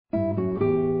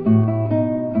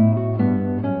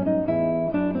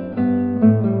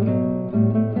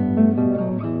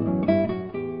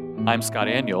I'm Scott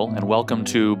Aniel, and welcome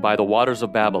to By the Waters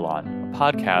of Babylon, a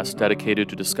podcast dedicated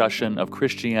to discussion of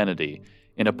Christianity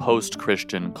in a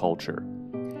post-Christian culture.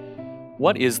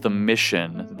 What is the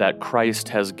mission that Christ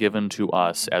has given to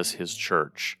us as His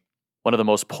church? One of the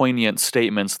most poignant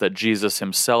statements that Jesus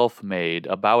Himself made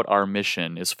about our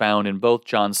mission is found in both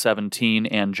John 17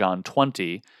 and John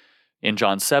 20. In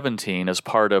John 17, as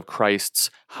part of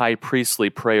Christ's high priestly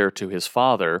prayer to His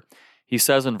Father, He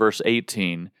says in verse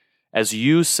 18, "As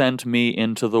you sent me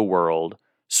into the world,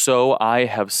 so I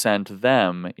have sent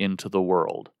them into the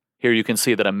world." Here you can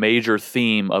see that a major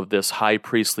theme of this high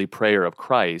priestly prayer of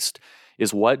Christ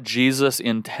is what Jesus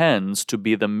intends to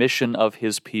be the mission of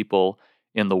His people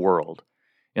in the world.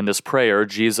 In this prayer,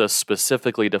 Jesus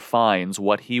specifically defines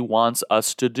what He wants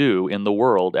us to do in the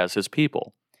world as His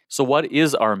people. So what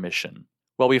is our mission?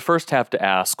 Well, we first have to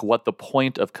ask what the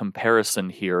point of comparison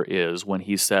here is when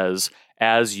He says,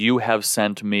 "As you have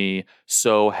sent me,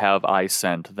 so have I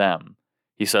sent them."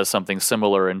 He says something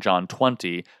similar in John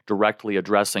 20, directly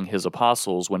addressing His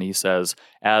apostles when He says,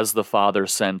 "As the Father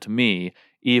sent me,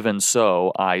 even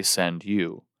so I send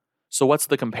you." So what's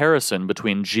the comparison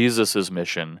between Jesus'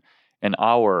 mission and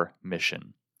our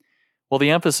mission? Well,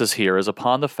 the emphasis here is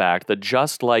upon the fact that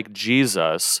just like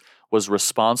Jesus was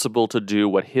responsible to do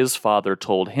what His Father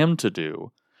told Him to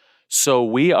do, so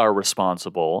we are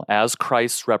responsible as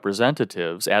Christ's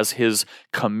representatives, as His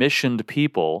commissioned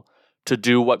people, to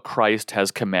do what Christ has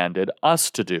commanded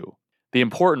us to do. The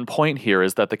important point here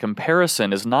is that the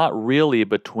comparison is not really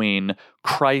between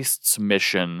Christ's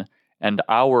mission and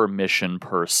our mission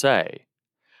per se,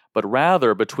 but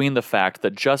rather between the fact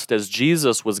that just as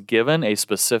Jesus was given a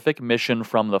specific mission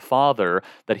from the Father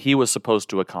that He was supposed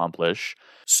to accomplish,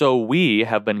 so we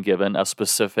have been given a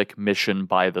specific mission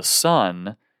by the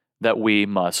Son that we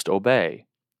must obey.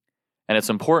 And it's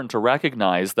important to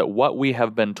recognize that what we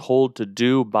have been told to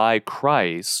do by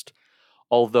Christ,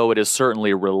 although it is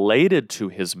certainly related to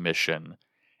His mission,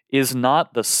 is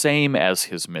not the same as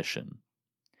His mission.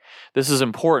 This is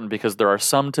important because there are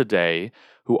some today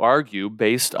who argue,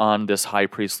 based on this high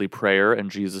priestly prayer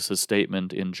and Jesus'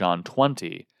 statement in John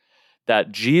 20,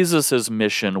 that Jesus'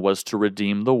 mission was to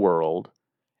redeem the world,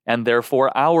 and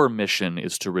therefore our mission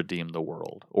is to redeem the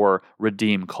world, or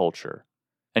redeem culture.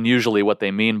 And usually what they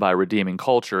mean by redeeming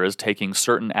culture is taking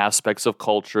certain aspects of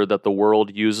culture that the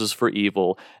world uses for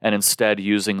evil and instead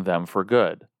using them for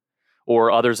good.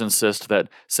 Or others insist that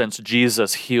since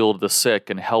Jesus healed the sick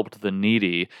and helped the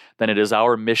needy, then it is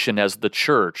our mission as the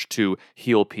church to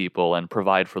heal people and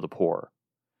provide for the poor.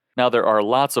 Now, there are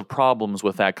lots of problems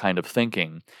with that kind of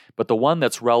thinking, but the one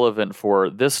that's relevant for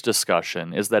this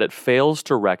discussion is that it fails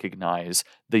to recognize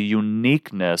the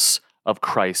uniqueness of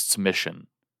Christ's mission.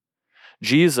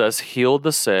 Jesus healed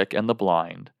the sick and the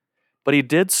blind, but He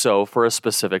did so for a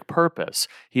specific purpose.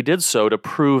 He did so to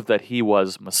prove that He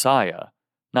was Messiah,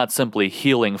 not simply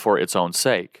healing for its own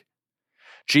sake.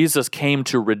 Jesus came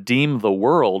to redeem the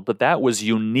world, but that was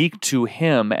unique to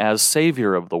Him as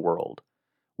Savior of the world.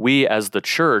 We as the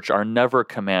church are never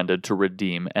commanded to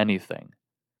redeem anything.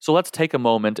 So let's take a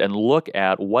moment and look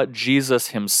at what Jesus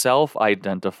Himself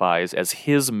identifies as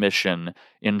His mission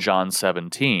in John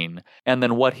 17, and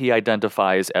then what He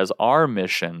identifies as our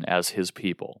mission as His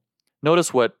people.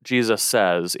 Notice what Jesus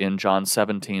says in John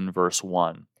 17, verse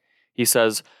 1. He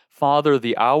says, "Father,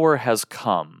 the hour has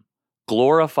come.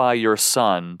 Glorify your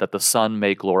Son, that the Son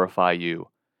may glorify you.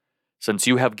 Since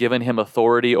you have given Him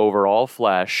authority over all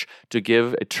flesh, to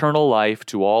give eternal life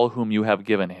to all whom you have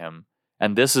given Him.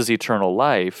 And this is eternal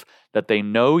life, that they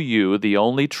know you, the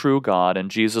only true God,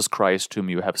 and Jesus Christ whom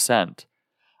you have sent.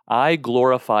 I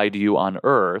glorified you on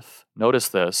earth," notice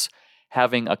this,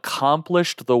 "having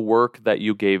accomplished the work that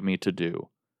you gave me to do.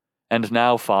 And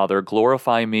now, Father,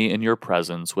 glorify me in your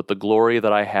presence with the glory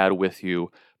that I had with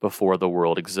you before the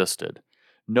world existed."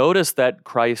 Notice that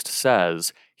Christ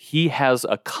says He has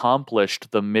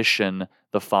accomplished the mission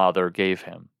the Father gave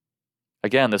Him.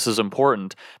 Again, this is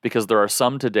important because there are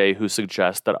some today who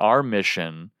suggest that our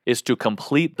mission is to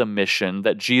complete the mission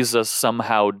that Jesus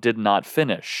somehow did not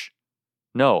finish.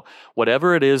 No,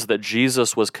 whatever it is that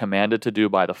Jesus was commanded to do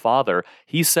by the Father,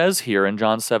 He says here in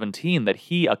John 17 that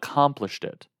He accomplished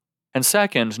it. And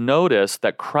second, notice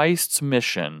that Christ's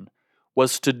mission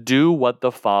was to do what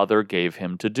the Father gave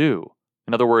Him to do.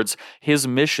 In other words, His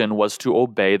mission was to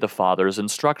obey the Father's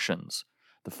instructions.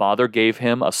 The Father gave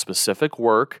Him a specific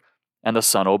work, and the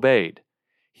Son obeyed.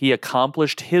 He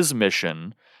accomplished His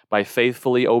mission by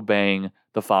faithfully obeying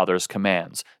the Father's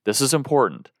commands. This is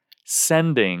important.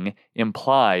 Sending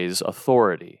implies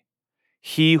authority.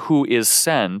 He who is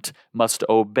sent must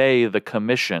obey the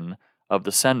commission of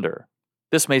the sender.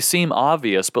 This may seem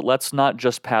obvious, but let's not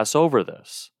just pass over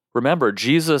this. Remember,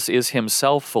 Jesus is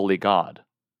himself fully God.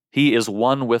 He is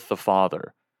one with the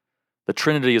Father. The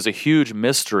Trinity is a huge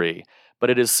mystery, but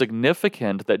it is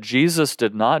significant that Jesus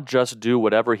did not just do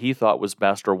whatever he thought was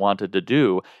best or wanted to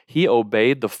do. He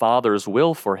obeyed the Father's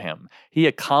will for him. He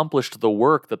accomplished the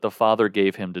work that the Father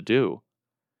gave him to do.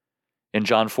 In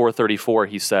John 4:34,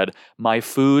 he said, "My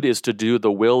food is to do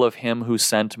the will of him who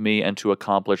sent me and to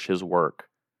accomplish his work."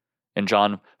 In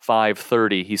John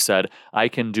 5:30, he said, "I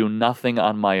can do nothing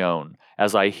on my own.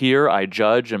 As I hear, I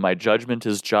judge, and my judgment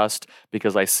is just,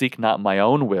 because I seek not my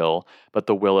own will, but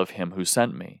the will of him who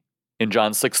sent me." In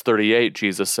John 6:38,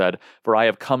 Jesus said, "For I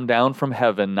have come down from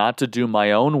heaven not to do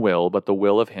my own will, but the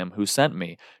will of him who sent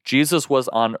me." Jesus was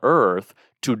on earth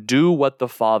to do what the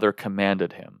Father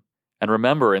commanded him. And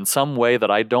remember, in some way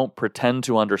that I don't pretend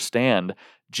to understand,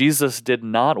 Jesus did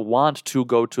not want to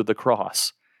go to the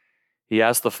cross. He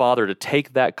asked the Father to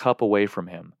take that cup away from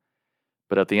him.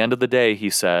 But at the end of the day, he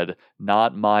said,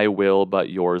 "Not my will, but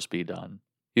yours be done."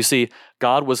 You see,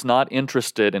 God was not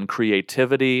interested in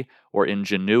creativity or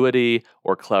ingenuity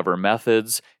or clever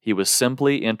methods. He was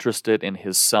simply interested in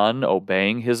his Son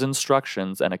obeying his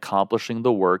instructions and accomplishing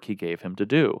the work he gave him to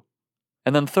do.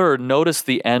 And then third, notice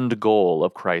the end goal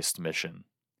of Christ's mission.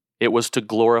 It was to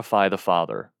glorify the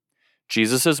Father.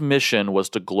 Jesus' mission was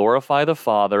to glorify the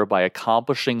Father by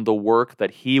accomplishing the work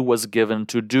that he was given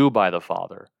to do by the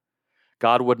Father.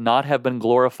 God would not have been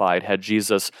glorified had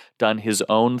Jesus done his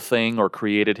own thing or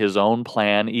created his own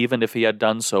plan, even if he had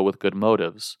done so with good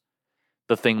motives.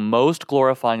 The thing most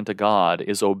glorifying to God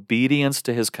is obedience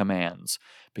to his commands,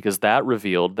 because that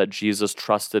revealed that Jesus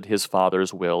trusted his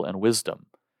Father's will and wisdom.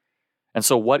 And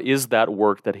so what is that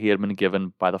work that he had been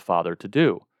given by the Father to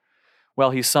do?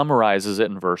 Well, he summarizes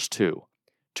it in verse 2,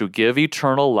 "To give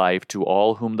eternal life to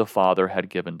all whom the Father had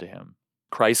given to him."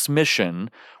 Christ's mission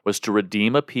was to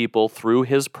redeem a people through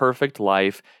his perfect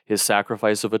life, his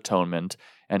sacrifice of atonement,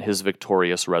 and his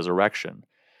victorious resurrection.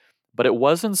 But it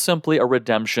wasn't simply a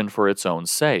redemption for its own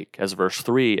sake, as verse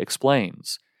 3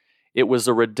 explains. It was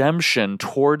a redemption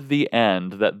toward the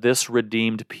end that this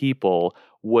redeemed people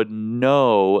would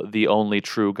know the only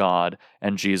true God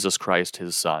and Jesus Christ,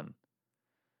 his Son.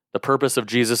 The purpose of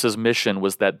Jesus' mission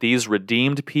was that these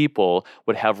redeemed people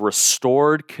would have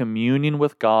restored communion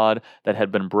with God that had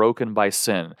been broken by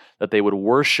sin, that they would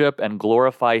worship and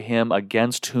glorify him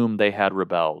against whom they had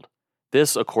rebelled.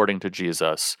 This, according to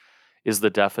Jesus, is the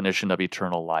definition of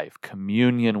eternal life,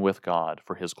 communion with God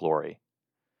for his glory.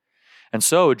 And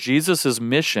so Jesus'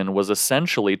 mission was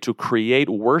essentially to create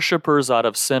worshipers out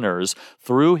of sinners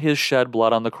through his shed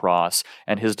blood on the cross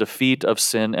and his defeat of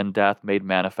sin and death made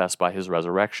manifest by his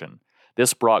resurrection.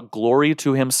 This brought glory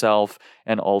to himself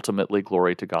and ultimately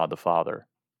glory to God the Father.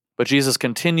 But Jesus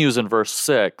continues in verse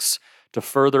 6 to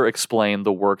further explain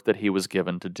the work that he was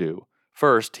given to do.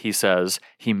 First, he says,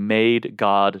 he made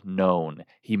God known.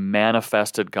 He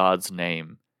manifested God's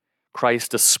name.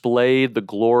 Christ displayed the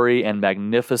glory and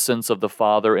magnificence of the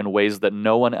Father in ways that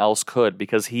no one else could,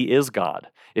 because he is God.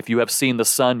 If you have seen the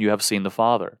Son, you have seen the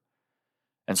Father.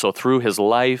 And so through his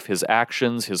life, his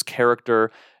actions, his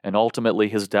character, and ultimately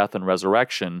his death and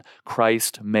resurrection,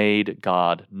 Christ made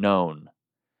God known.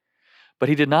 But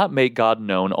he did not make God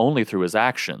known only through his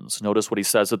actions. Notice what he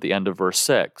says at the end of verse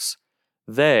 6.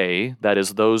 They, that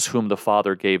is, those whom the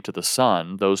Father gave to the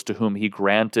Son, those to whom he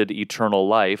granted eternal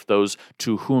life, those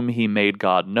to whom he made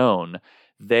God known,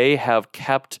 they have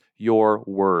kept your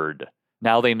word.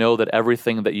 Now they know that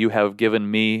everything that you have given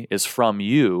me is from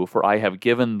you, for I have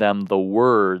given them the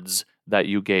words that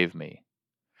you gave me.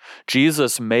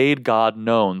 Jesus made God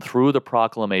known through the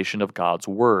proclamation of God's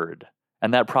word,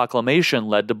 and that proclamation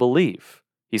led to belief.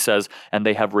 He says, "And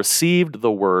they have received the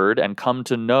word and come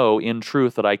to know in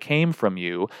truth that I came from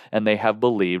you, and they have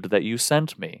believed that you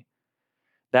sent me."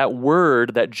 That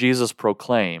word that Jesus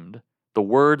proclaimed, the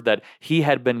word that he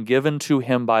had been given to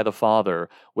him by the Father,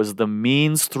 was the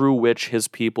means through which his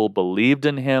people believed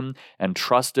in him and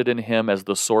trusted in him as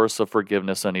the source of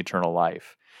forgiveness and eternal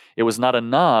life. It was not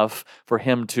enough for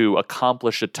him to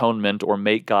accomplish atonement or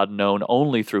make God known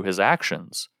only through his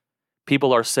actions.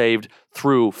 People are saved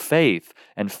through faith,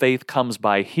 and faith comes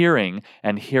by hearing,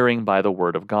 and hearing by the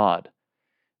word of God.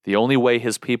 The only way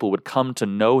his people would come to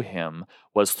know him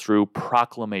was through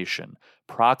proclamation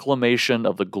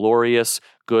of the glorious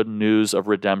good news of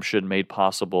redemption made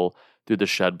possible through the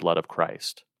shed blood of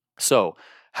Christ. So,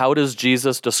 how does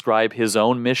Jesus describe his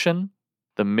own mission?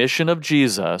 The mission of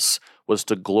Jesus was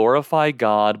to glorify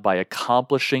God by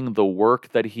accomplishing the work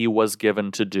that he was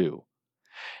given to do.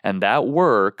 And that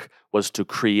work was to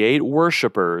create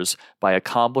worshipers by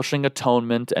accomplishing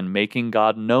atonement and making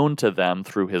God known to them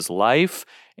through his life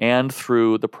and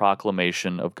through the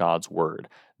proclamation of God's word.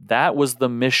 That was the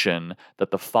mission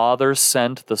that the Father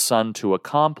sent the Son to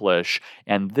accomplish,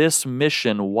 and this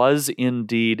mission was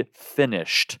indeed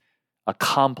finished,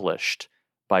 accomplished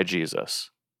by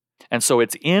Jesus. And so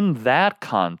it's in that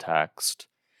context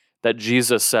that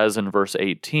Jesus says in verse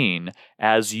 18,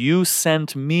 "As you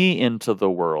sent me into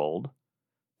the world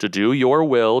to do your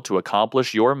will, to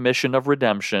accomplish your mission of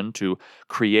redemption, to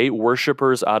create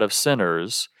worshipers out of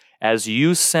sinners, as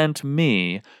you sent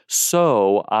me,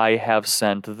 so I have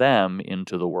sent them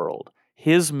into the world."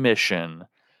 His mission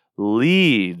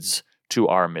leads to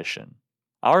our mission.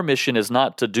 Our mission is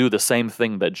not to do the same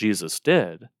thing that Jesus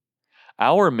did.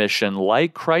 Our mission,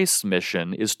 like Christ's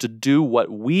mission, is to do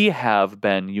what we have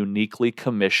been uniquely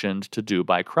commissioned to do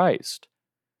by Christ.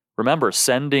 Remember,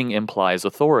 sending implies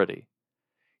authority.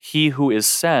 He who is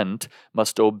sent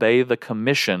must obey the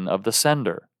commission of the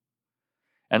sender.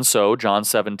 And so, John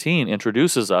 17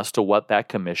 introduces us to what that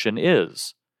commission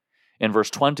is. In verse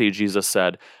 20, Jesus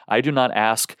said, "I do not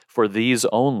ask for these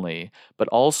only, but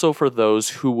also for those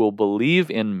who will believe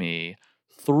in me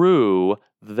through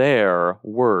their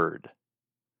word."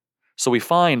 So we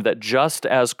find that just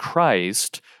as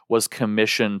Christ was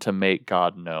commissioned to make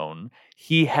God known,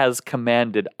 he has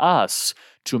commanded us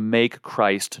to make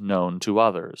Christ known to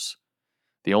others.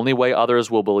 The only way others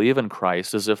will believe in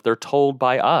Christ is if they're told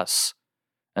by us,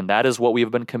 and that is what we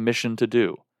have been commissioned to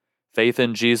do. Faith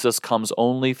in Jesus comes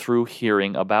only through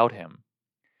hearing about him.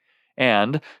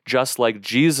 And just like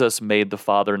Jesus made the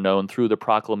Father known through the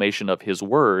proclamation of his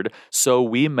word, so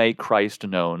we make Christ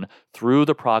known through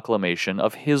the proclamation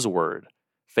of his word.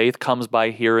 Faith comes by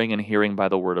hearing, and hearing by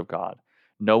the word of God.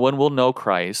 No one will know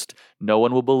Christ, no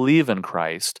one will believe in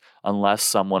Christ, unless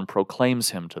someone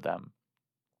proclaims him to them.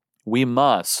 We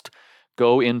must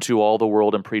go into all the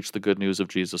world and preach the good news of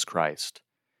Jesus Christ.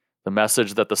 The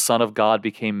message that the Son of God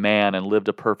became man and lived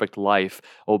a perfect life,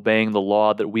 obeying the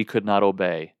law that we could not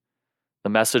obey. The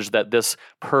message that this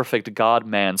perfect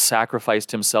God-man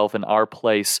sacrificed himself in our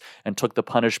place and took the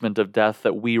punishment of death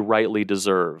that we rightly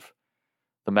deserve.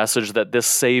 The message that this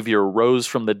Savior rose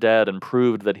from the dead and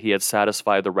proved that he had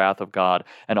satisfied the wrath of God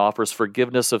and offers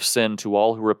forgiveness of sin to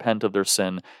all who repent of their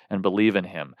sin and believe in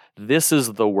him. This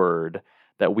is the word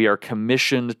that we are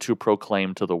commissioned to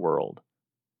proclaim to the world.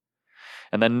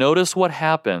 And then notice what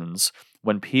happens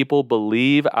when people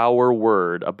believe our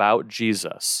word about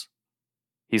Jesus.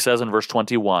 He says in verse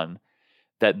 21,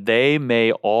 "That they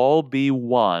may all be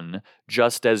one,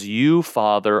 just as you,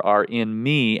 Father, are in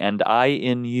me and I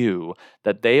in you,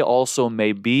 that they also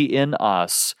may be in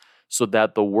us, so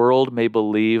that the world may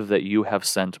believe that you have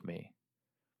sent me."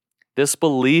 This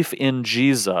belief in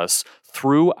Jesus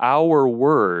through our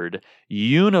word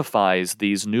unifies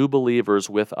these new believers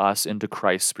with us into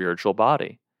Christ's spiritual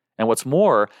body. And what's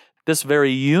more, this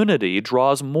very unity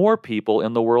draws more people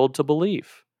in the world to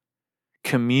believe.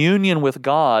 Communion with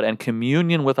God and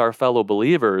communion with our fellow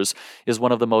believers is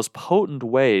one of the most potent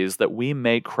ways that we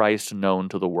make Christ known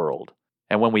to the world.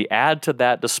 And when we add to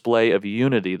that display of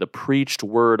unity the preached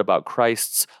word about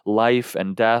Christ's life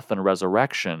and death and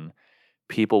resurrection,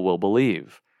 people will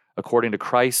believe. According to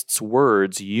Christ's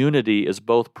words, unity is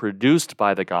both produced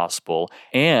by the gospel,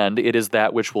 and it is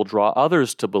that which will draw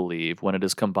others to believe when it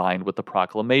is combined with the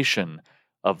proclamation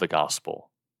of the gospel.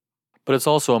 But it's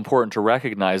also important to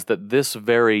recognize that this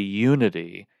very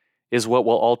unity is what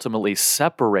will ultimately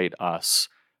separate us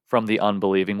from the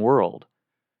unbelieving world.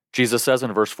 Jesus says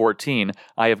in verse 14,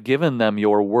 "I have given them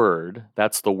your word."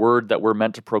 That's the word that we're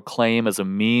meant to proclaim as a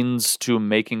means to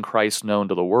making Christ known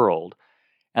to the world.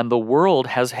 "And the world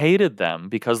has hated them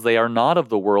because they are not of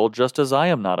the world, just as I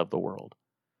am not of the world."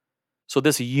 So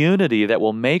this unity that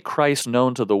will make Christ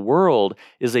known to the world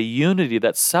is a unity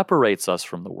that separates us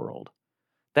from the world.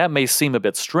 That may seem a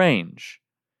bit strange.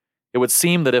 It would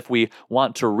seem that if we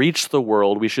want to reach the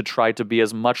world, we should try to be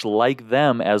as much like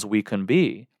them as we can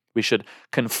be. We should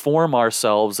conform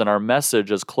ourselves and our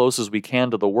message as close as we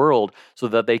can to the world so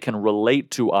that they can relate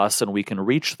to us and we can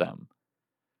reach them.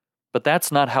 But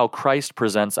that's not how Christ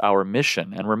presents our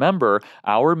mission. And remember,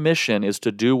 our mission is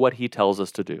to do what he tells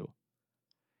us to do.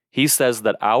 He says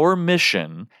that our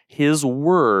mission, his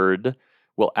word,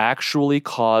 will actually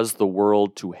cause the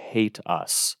world to hate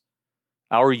us.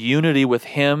 Our unity with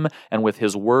him and with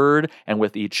his word and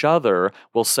with each other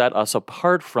will set us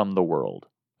apart from the world.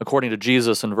 According to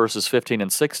Jesus in verses 15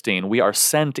 and 16, we are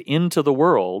sent into the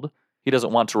world. He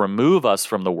doesn't want to remove us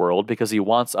from the world because he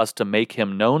wants us to make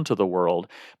him known to the world.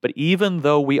 But even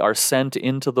though we are sent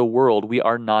into the world, we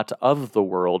are not of the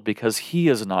world because he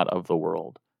is not of the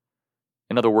world.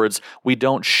 In other words, we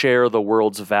don't share the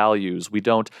world's values. We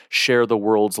don't share the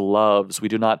world's loves. We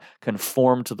do not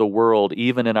conform to the world,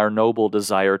 even in our noble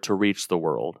desire to reach the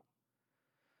world.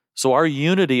 So our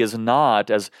unity is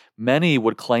not, as many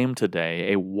would claim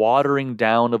today, a watering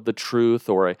down of the truth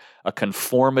or a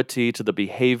conformity to the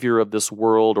behavior of this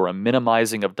world or a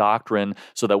minimizing of doctrine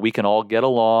so that we can all get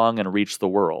along and reach the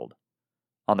world.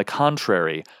 On the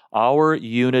contrary, our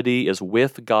unity is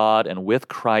with God and with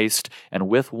Christ and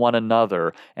with one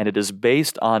another, and it is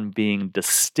based on being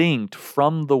distinct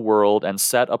from the world and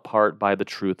set apart by the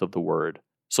truth of the Word.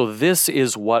 So this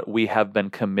is what we have been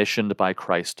commissioned by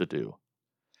Christ to do.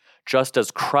 Just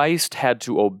as Christ had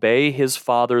to obey his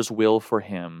Father's will for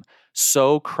him,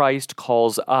 so Christ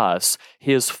calls us,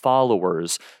 his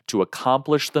followers, to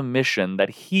accomplish the mission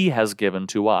that he has given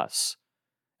to us.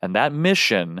 And that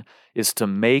mission is to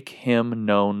make him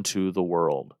known to the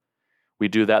world. We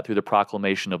do that through the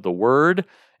proclamation of the Word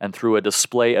and through a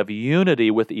display of unity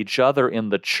with each other in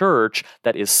the church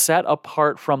that is set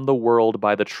apart from the world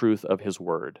by the truth of his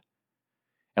Word.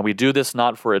 And we do this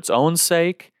not for its own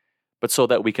sake, but so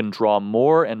that we can draw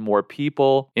more and more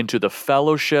people into the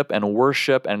fellowship and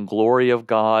worship and glory of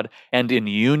God and in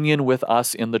union with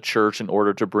us in the church in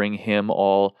order to bring him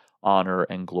all honor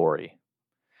and glory.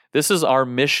 This is our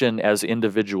mission as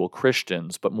individual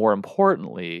Christians, but more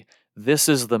importantly, this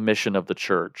is the mission of the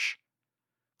church.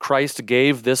 Christ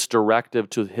gave this directive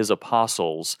to his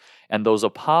apostles, and those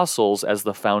apostles, as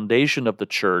the foundation of the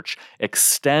church,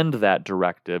 extend that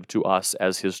directive to us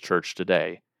as his church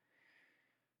today.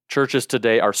 Churches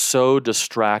today are so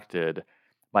distracted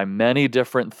by many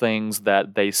different things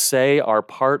that they say are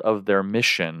part of their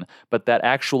mission, but that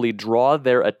actually draw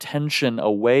their attention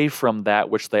away from that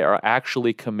which they are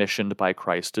actually commissioned by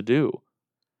Christ to do.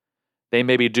 They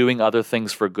may be doing other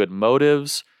things for good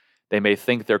motives. They may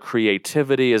think their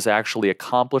creativity is actually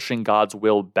accomplishing God's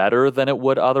will better than it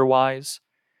would otherwise.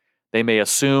 They may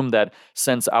assume that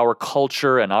since our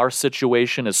culture and our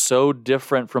situation is so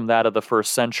different from that of the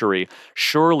first century,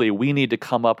 surely we need to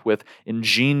come up with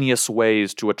ingenious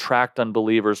ways to attract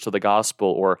unbelievers to the gospel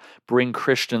or bring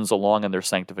Christians along in their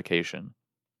sanctification.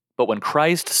 But when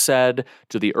Christ said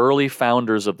to the early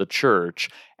founders of the church,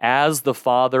 "As the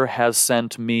Father has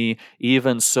sent me,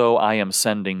 even so I am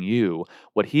sending you,"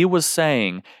 what he was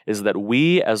saying is that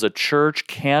we as a church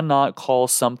cannot call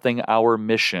something our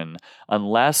mission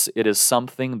unless it is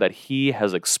something that he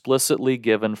has explicitly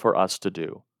given for us to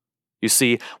do. You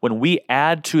see, when we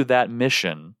add to that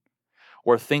mission,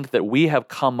 or think that we have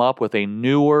come up with a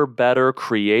newer, better,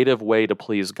 creative way to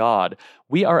please God,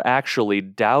 we are actually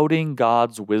doubting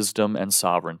God's wisdom and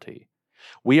sovereignty.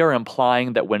 We are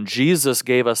implying that when Jesus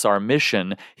gave us our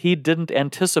mission, he didn't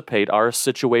anticipate our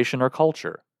situation or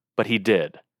culture, but he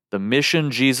did. The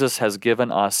mission Jesus has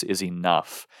given us is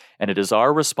enough, and it is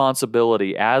our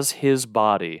responsibility as his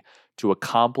body to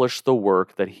accomplish the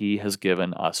work that he has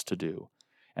given us to do.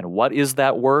 And what is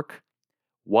that work?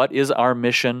 What is our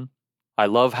mission? I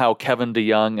love how Kevin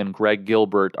DeYoung and Greg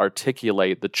Gilbert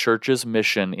articulate the church's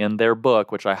mission in their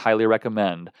book, which I highly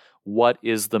recommend, What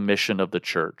is the Mission of the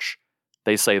Church?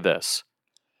 They say this: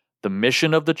 the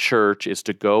mission of the church is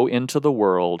to go into the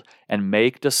world and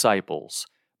make disciples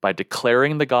by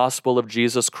declaring the gospel of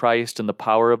Jesus Christ in the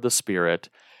power of the Spirit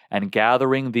and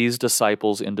gathering these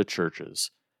disciples into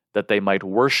churches, that they might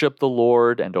worship the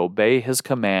Lord and obey his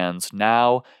commands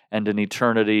now and in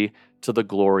eternity to the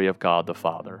glory of God the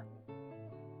Father.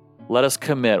 Let us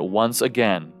commit once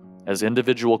again, as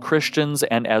individual Christians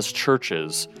and as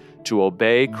churches, to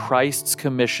obey Christ's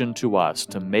commission to us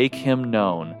to make him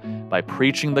known by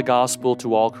preaching the gospel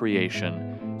to all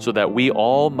creation, so that we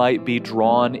all might be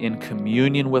drawn in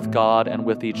communion with God and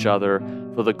with each other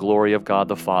for the glory of God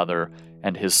the Father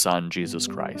and his Son, Jesus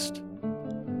Christ.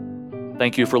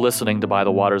 Thank you for listening to By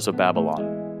the Waters of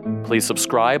Babylon. Please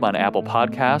subscribe on Apple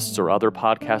Podcasts or other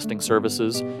podcasting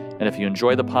services, and if you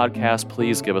enjoy the podcast,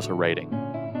 please give us a rating.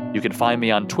 You can find me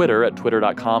on Twitter at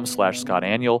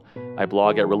twitter.com/ScottAniel. I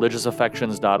blog at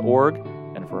religiousaffections.org,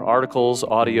 and for articles,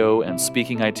 audio, and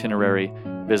speaking itinerary,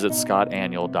 visit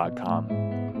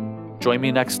scottaniel.com. Join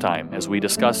me next time as we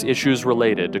discuss issues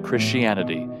related to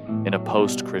Christianity in a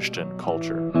post-Christian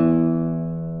culture.